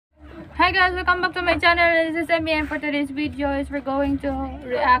Hi guys, welcome back to my channel. This is EMIE, and for today's video is we're going to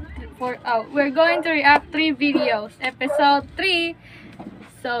react 3 videos, episode 3.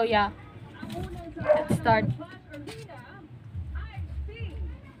 So yeah, let's start.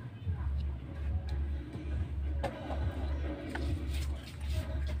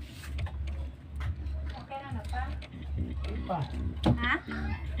 Ha?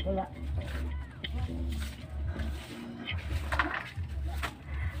 Wala.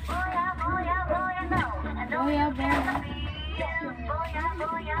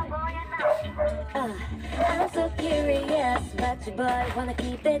 I'm so curious, but your boy wanna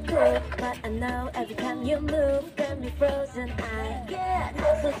keep it cool. But I know every time you move, got me frozen. I get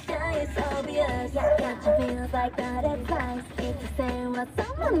so shy, it's obvious. Got you feels like butterflies. It's the same what's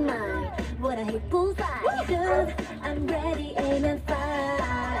on my mind. What I hit bullseye, dude. I'm ready, aim and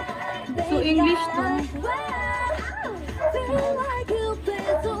fire. So English to. Feel like you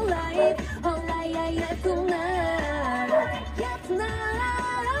play so light. Oh, yeah, yeah, tonight. Yeah,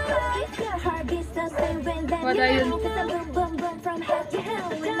 tonight. Your heart beats the same when that What are you? boom, boom, boom from head to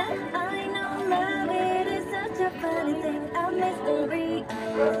toe. And I know love, it is such a funny thing, a mystery.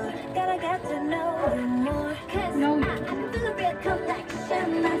 Oh, gotta get to know you more. Cause No. I feel a real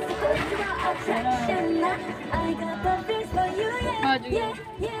connection. I see physical attraction. I got the feels for you, yeah, yeah,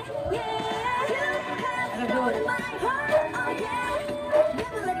 yeah, yeah. You have stolen my heart, oh yeah.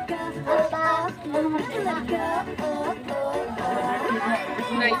 Never let go, oh, oh, never let go, oh, oh, oh.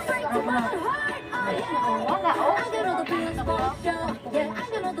 Nice. Straight to my heart, oh yeah. I got all the feels for sure, yeah. I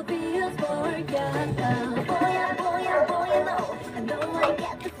got all the feels for you. Boy, boy, boy, you know, I know I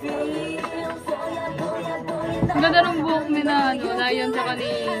get the feels. Boy, boy, boy, you know. Ang ganda ng buhok ni na, ano, Lion sa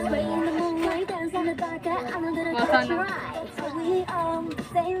kanina. Masano. We on the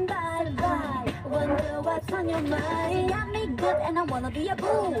same vibe. Wonder what's on your mind. Got me good and I wanna be a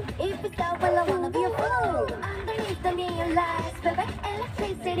boo. If it's out, well I wanna be a fool. Underneath the neon lights, baby,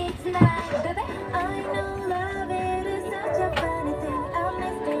 electricity tonight, baby. I know love, it is such a funny thing, a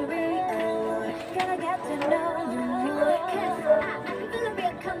mystery. Oh, gotta get to know you more. 'Cause I feel a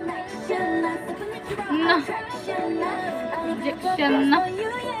real connection, a supernatural No. attraction. Rejection na. For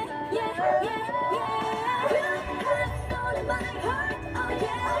you, yeah, yeah, yeah, yeah. You have stolen my heart, oh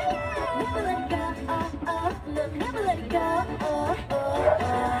yeah. Never let it go, oh, oh, no, never let it go, oh, oh,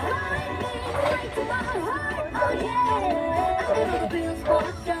 oh. Ride me straight to my heart, oh yeah. I got all the feels for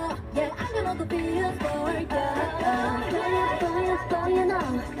sure, yeah, I got all the feels for you. Boy, you know,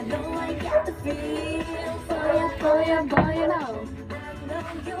 I know I get the feels for you, Boy, you know. I know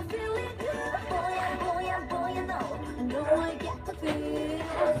you feel it too. Boy, you know, I know I get the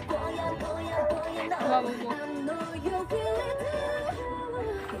feels. Boy, you know, Wow. I know you feel it too.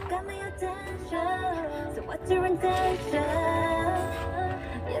 You got my attention, so what's your intention?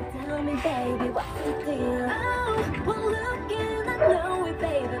 You tell me, baby, what's the deal? Oh, well, looking, I know it,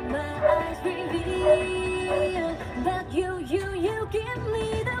 baby, my eyes reveal that you give me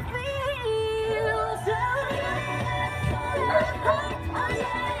the feel. So my heart, oh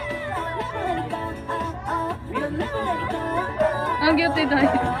yeah, I'll never let it go, oh, oh, you'll never let it go, oh. Ang guilty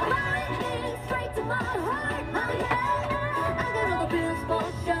tayo. Straight to my heart, oh yeah. I got all the feels for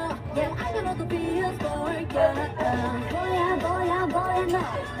sure, yeah, I got all the feels for you. Boy, boy, I know,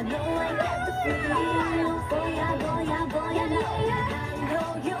 I know I get the feels. Boy, boy, I know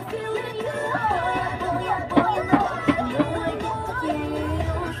you feel it too. Boy, I know, I know I get the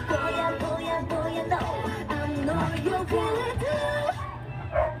feels. Boy, I know, I know you feel it too.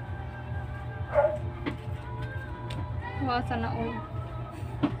 Wasa na all.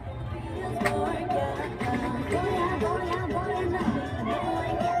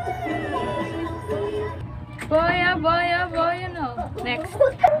 Boy, you know. Next.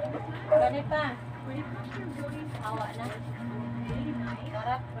 Balik pa. Awa na.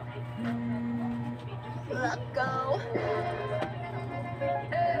 Harap. Let go.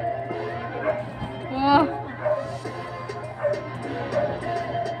 Wow.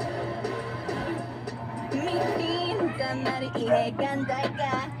 미친단 말이 이해가 안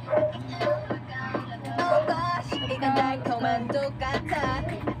될까? Oh gosh, 이건 달콤한 똑같아.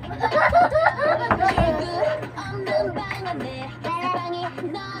 출구 없는 방 안에 세상이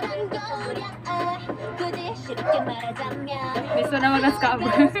너란 거울이야. 굳이 쉽게 말하자면 Gusto na mag-scabber.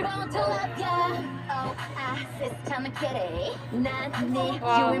 Oh, sister, I'm a kitty. 난네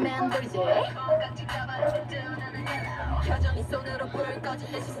Wow. you remember지? 여전히 손으로 불을 꺼진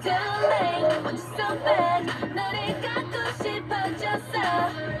내 시스템에 먼저 so bad 너를 갖고 싶어졌어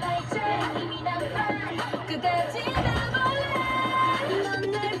like 이미 난 fan 끝까지 가볼래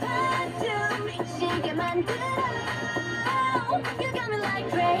넌 날 봐도 미치게 만들어 You got me like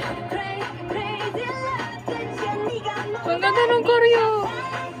cray, cray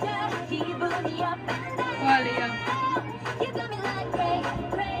me up and down. Wali yan. You got me like crazy,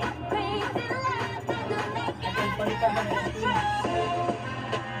 crazy love. That don't make control.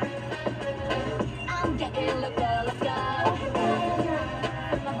 I'm getting loco, loco.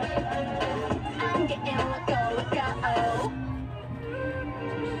 I'm getting loco, loco.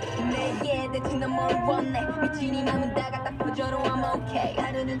 내게 대체 넌 뭘 원해? 미친 이 맘은 다 갖다 퍼줘도 I'm okay.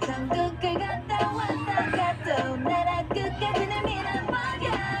 하루는 천국을 갔다 왔다 가도 나라 끝까지 날 밀어버려.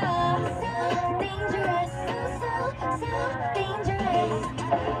 So dangerous, so dangerous.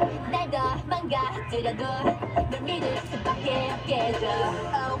 날 더 망가뜨려도 널 믿을 수밖에 없겠죠.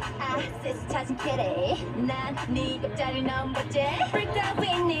 Oh, access 찾은 kitty. 난 네 옆자리 넘버째. Freaked out we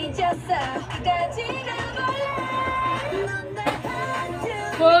잊었어. 가지가 몰라. 넌날 봐줘.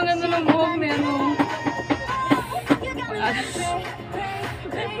 Wow, ang ganda ng buhok ni ano.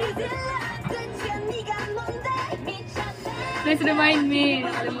 Please remind me.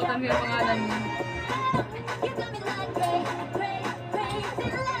 Nakalimutan ko yung pangalan mo.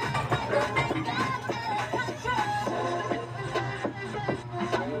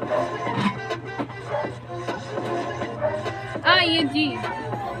 Ah, EMG.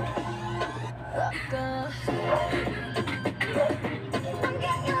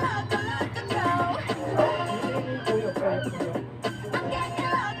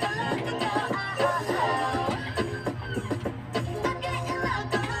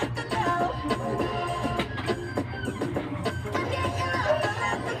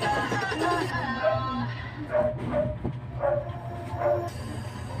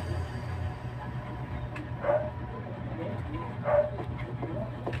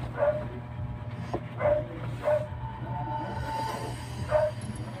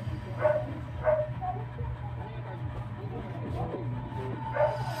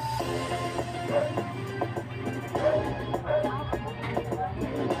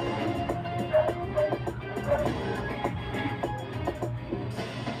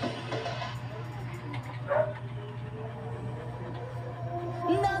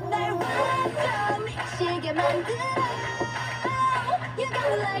 You got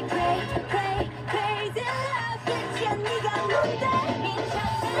me like crazy love. 대체 네가 뭔데?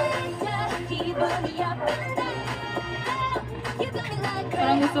 미쳤다. 기분이 up and down. You got me like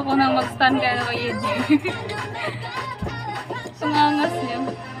Parang gusto ko nang mag-stand kaya kay EG. Sangangas niya.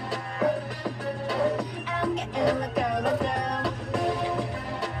 I'm getting like a girl.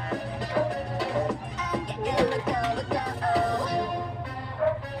 I'm getting like a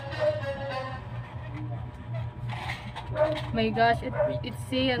My gosh, it's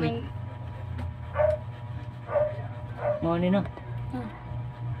say anong... Morning na.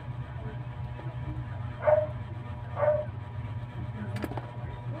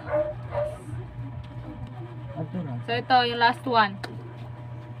 So ito, yung last one.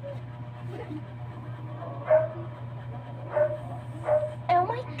 Oh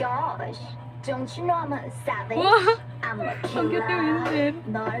my gosh, don't you know I'm a savage? Wow! I'm a Ang cute yung killer. Vincent.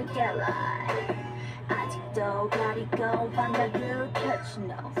 널 깨라. 아직도 가리고 반짝을 catch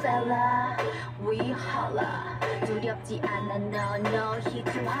no fella. We holla. 두렵지 않아 너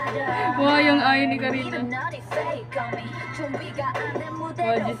희투하라. Wow, yung eye ni Karina. Even not if fake on me. 준비가 안 된 What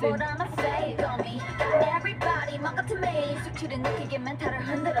무대로 you say? put on a fake on me. Got everybody 맘 같은 me. 수치를 느끼게 멘탈을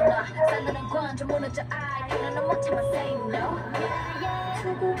흔들어 놔. 싸늘한 관점 무너져 I 그는 못 참아 say no.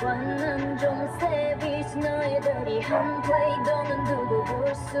 두고 봤는 좀 세비스 너희들이 한 플레이도는 두고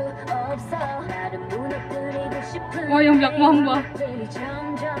볼 수 없어. 나를 무너뜨리고 싶은 Wow, yung Black Mamba. 너희들이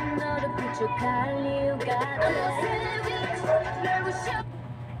점점 너를 구축할 이유가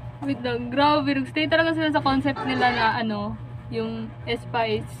Wait lang, grabe. Nag-stay talaga sila sa concept nila na ano, yung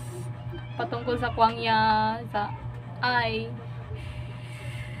Spice patungkol sa Kwangya, sa I.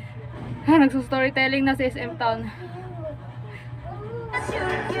 Nagsustorytelling na sa SM Town.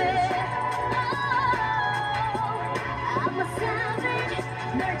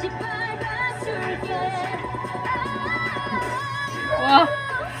 Wow!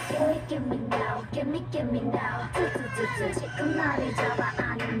 Give me now, give me now. 지금 나를 잡아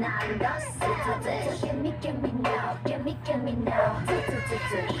아니 나를 넣었어. Give me now, give me now.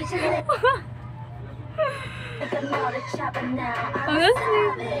 이제 내가 너를 잡아 now. I'm a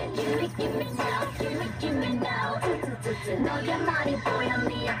savage. Give me now, give me now. 너의 말이 보여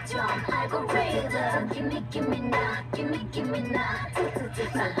네 약점 알고리즘. Give me now, give me now.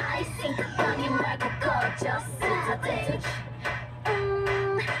 난 아이싱 땅이 말고 꺼졌어.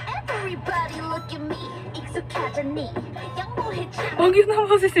 Everybody look at me. 익숙하잖니. 양보해줘. Ang cute naman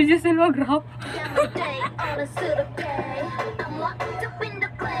kasi si Giselle mag-rap. Day 어른스럽게. I'm locked up in the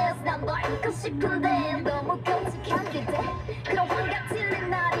glass. 난 널 잊고 싶은데 너무 끔찍한 기대. 그런 환각 틀린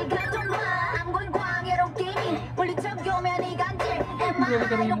날이 가져와. I'm Grabe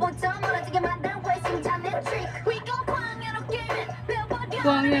ka rin.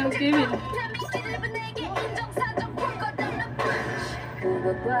 Kuwang yan, Kevin.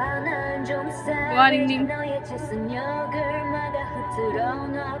 Warning.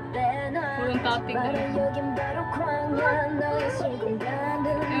 Purong topic na rin.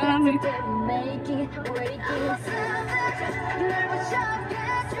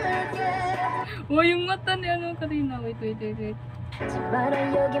 Wow, yung mata ni ano kanina. Wait.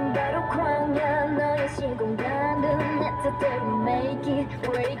 하지만 여긴 바로 광야 너의 시공간은 내 뜻대로 make it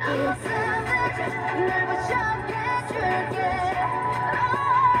break it 날 부셔해줄게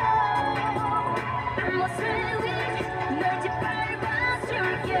모습 널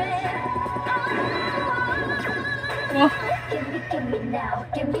짓밟아줄게 Wow. Give me now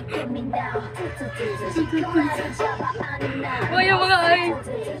give me now 시간을 잡아 아니 now Wow, yung mga ay.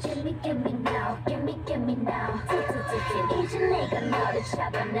 Give me now 이제 내가 너를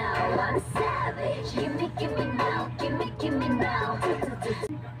잡아 now I'm a savage Give me now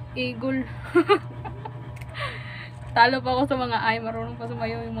Eagle. Talo pa ako sa mga ay. Marunong pa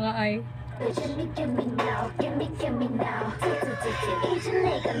sumayaw yung mga ay. Give me now 이제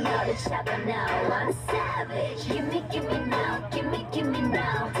내가 너를 잡아 now I'm a savage Give me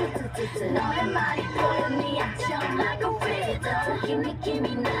now 너의 말이 보여 네 약점 like a riddle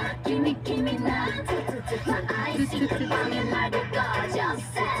Give me now My eyes see the 방에 말고 꺼져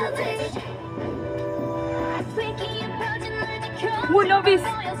savage Freaky 펴진 날 지켜 Wow, Novice.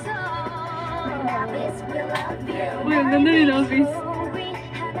 Novice we love you Uy, ang ganda ni Novice.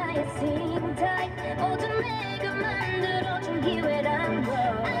 하나의 simtype 모든 내가 만들어준 기회란 걸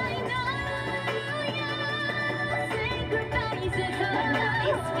I know you Sacrifices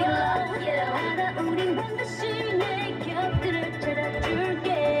Novice we love you 알아 우린 반드시 내 곁들을 찾아줄게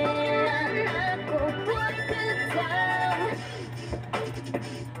안고 break it down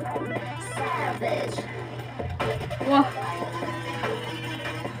Savage Wow.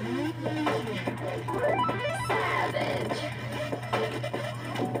 Savage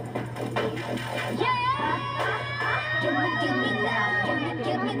Yeah Give me now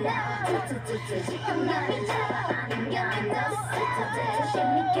Give me now 시간을 잡아 Give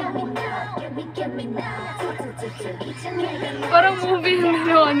me now 이제 내가 Parang movie yung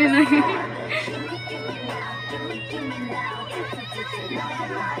ginawa nila.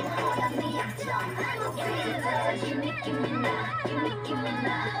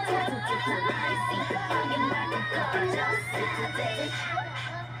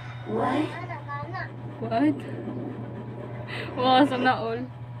 What? What? Wow, sana all.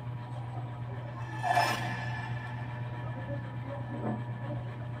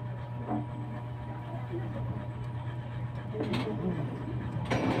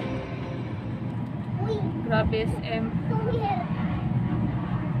 Grabe SM.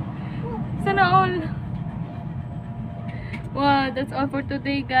 Sana all. Wow, that's all for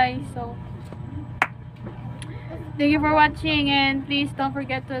today, guys. So, thank you for watching, and please don't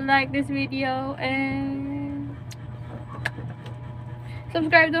forget to like this video and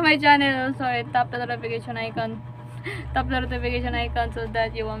subscribe to my channel also, and tap the notification icon. Tap the notification icon so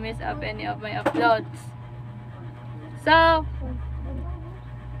that you won't miss up any of my uploads. So,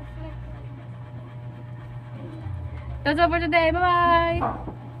 that's all for today. Bye bye.